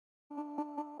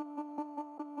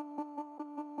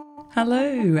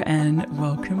Hello and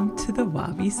welcome to the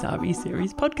Wabi Sabi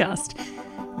Series podcast.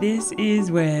 This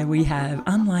is where we have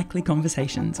unlikely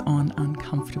conversations on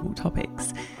uncomfortable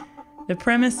topics. The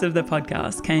premise of the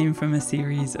podcast came from a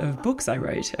series of books I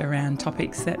wrote around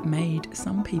topics that made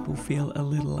some people feel a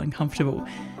little uncomfortable.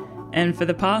 And for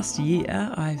the past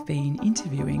year, I've been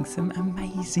interviewing some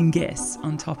amazing guests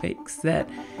on topics that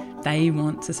they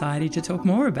want society to talk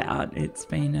more about. It's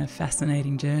been a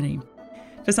fascinating journey.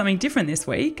 For something different this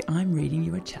week, I'm reading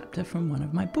you a chapter from one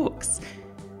of my books.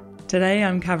 Today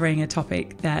I'm covering a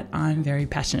topic that I'm very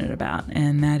passionate about,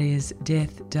 and that is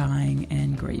death, dying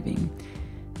and grieving.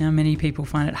 Now, many people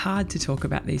find it hard to talk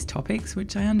about these topics,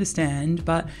 which I understand,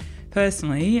 but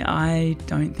personally, I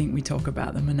don't think we talk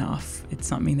about them enough. It's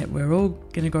something that we're all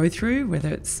going to go through, whether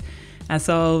it's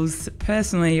ourselves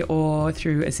personally or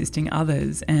through assisting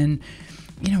others. And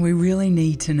we really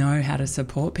need to know how to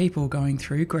support people going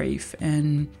through grief,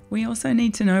 and we also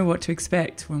need to know what to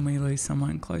expect when we lose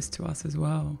someone close to us as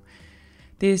well.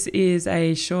 This is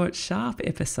a short, sharp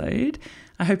episode.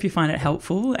 I hope you find it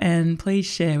helpful, and please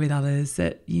share with others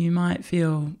that you might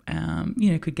feel,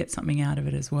 could get something out of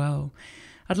it as well.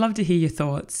 I'd love to hear your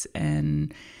thoughts,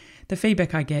 and the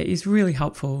feedback I get is really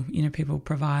helpful. People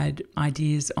provide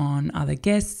ideas on other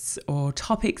guests or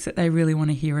topics that they really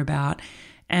want to hear about.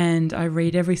 And I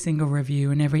read every single review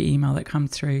and every email that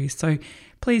comes through. So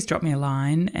please drop me a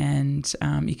line, and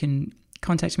you can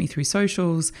contact me through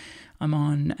socials. I'm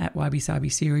on at Wabi Sabi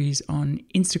Series on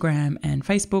Instagram and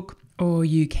Facebook, or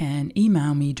you can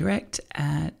email me direct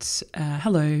at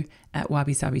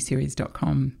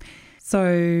hello@wabisabiseries.com.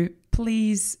 So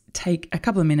please take a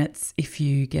couple of minutes if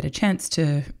you get a chance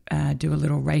to do a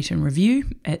little rate and review.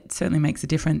 It certainly makes a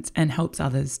difference and helps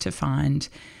others to find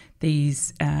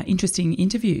these interesting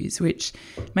interviews, which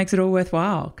makes it all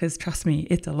worthwhile, because trust me,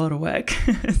 it's a lot of work.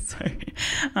 So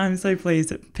I'm so pleased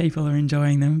that people are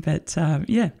enjoying them. But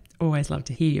always love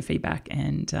to hear your feedback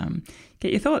and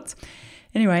get your thoughts.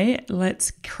 Anyway, let's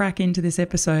crack into this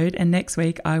episode. And next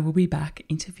week I will be back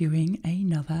interviewing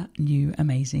another new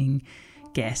amazing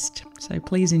guest. So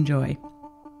please enjoy.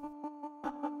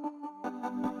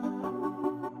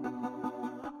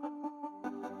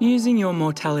 Using your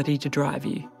mortality to drive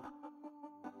you.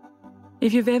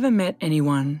 If you've ever met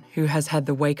anyone who has had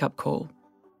the wake-up call,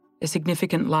 a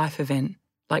significant life event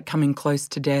like coming close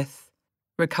to death,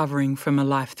 recovering from a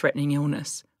life-threatening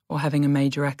illness, or having a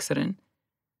major accident,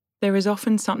 there is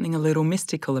often something a little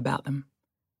mystical about them.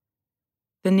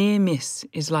 The near miss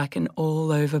is like an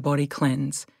all-over body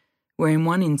cleanse, where in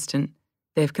one instant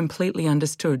they've completely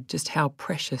understood just how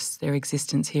precious their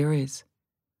existence here is.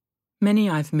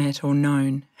 Many I've met or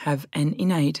known have an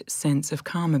innate sense of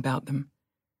calm about them.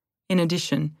 In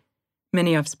addition,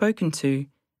 many I've spoken to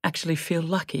actually feel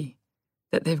lucky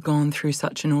that they've gone through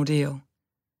such an ordeal.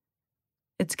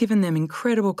 It's given them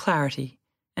incredible clarity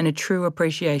and a true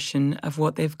appreciation of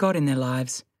what they've got in their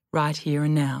lives right here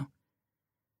and now,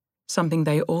 something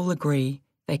they all agree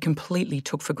they completely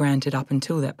took for granted up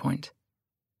until that point.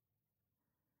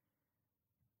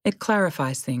 It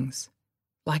clarifies things,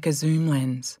 like a zoom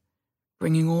lens,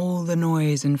 bringing all the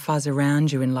noise and fuzz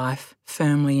around you in life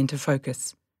firmly into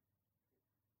focus.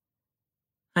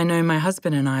 I know my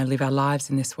husband and I live our lives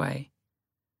in this way.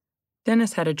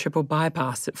 Dennis had a triple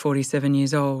bypass at 47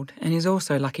 years old and is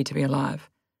also lucky to be alive.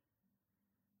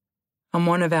 On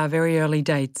one of our very early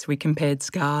dates, we compared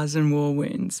scars and war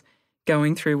wounds,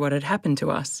 going through what had happened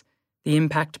to us, the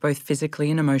impact both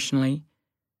physically and emotionally,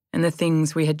 and the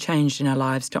things we had changed in our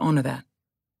lives to honour that.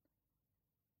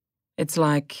 It's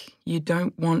like you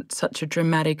don't want such a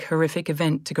dramatic, horrific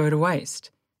event to go to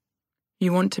waste.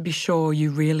 You want to be sure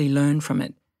you really learn from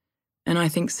it. And I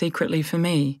think secretly for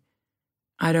me,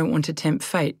 I don't want to tempt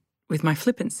fate with my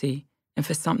flippancy and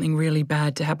for something really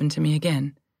bad to happen to me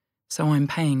again, so I'm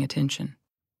paying attention.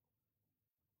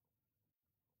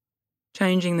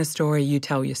 Changing the story you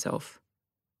tell yourself.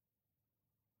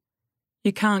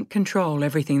 You can't control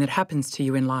everything that happens to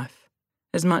you in life,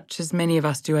 as much as many of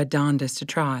us do our darndest to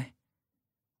try.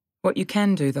 What you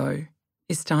can do, though,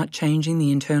 is start changing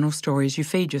the internal stories you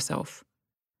feed yourself.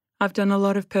 I've done a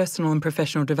lot of personal and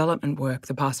professional development work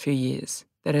the past few years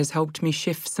that has helped me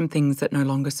shift some things that no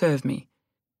longer serve me.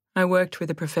 I worked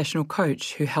with a professional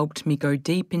coach who helped me go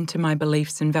deep into my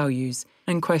beliefs and values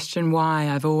and question why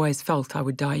I've always felt I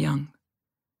would die young.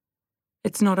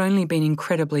 It's not only been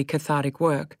incredibly cathartic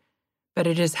work, but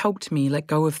it has helped me let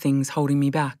go of things holding me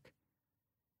back.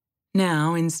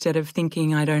 Now, instead of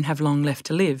thinking I don't have long left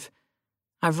to live,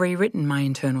 I've rewritten my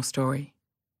internal story.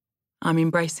 I'm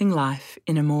embracing life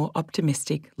in a more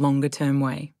optimistic, longer-term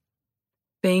way.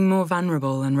 Being more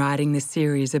vulnerable and writing this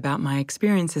series about my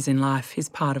experiences in life is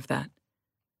part of that.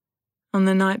 On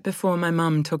the night before my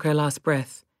mum took her last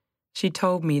breath, she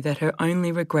told me that her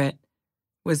only regret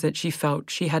was that she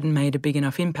felt she hadn't made a big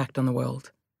enough impact on the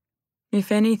world.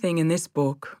 If anything in this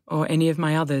book or any of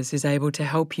my others is able to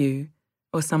help you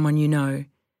or someone you know,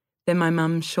 then my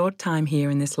mum's short time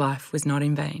here in this life was not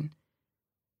in vain.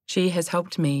 She has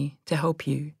helped me to help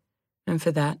you, and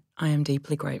for that I am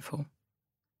deeply grateful.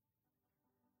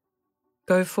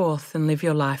 Go forth and live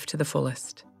your life to the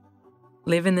fullest.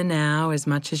 Live in the now as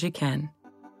much as you can,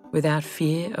 without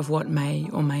fear of what may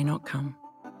or may not come.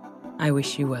 I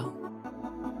wish you well.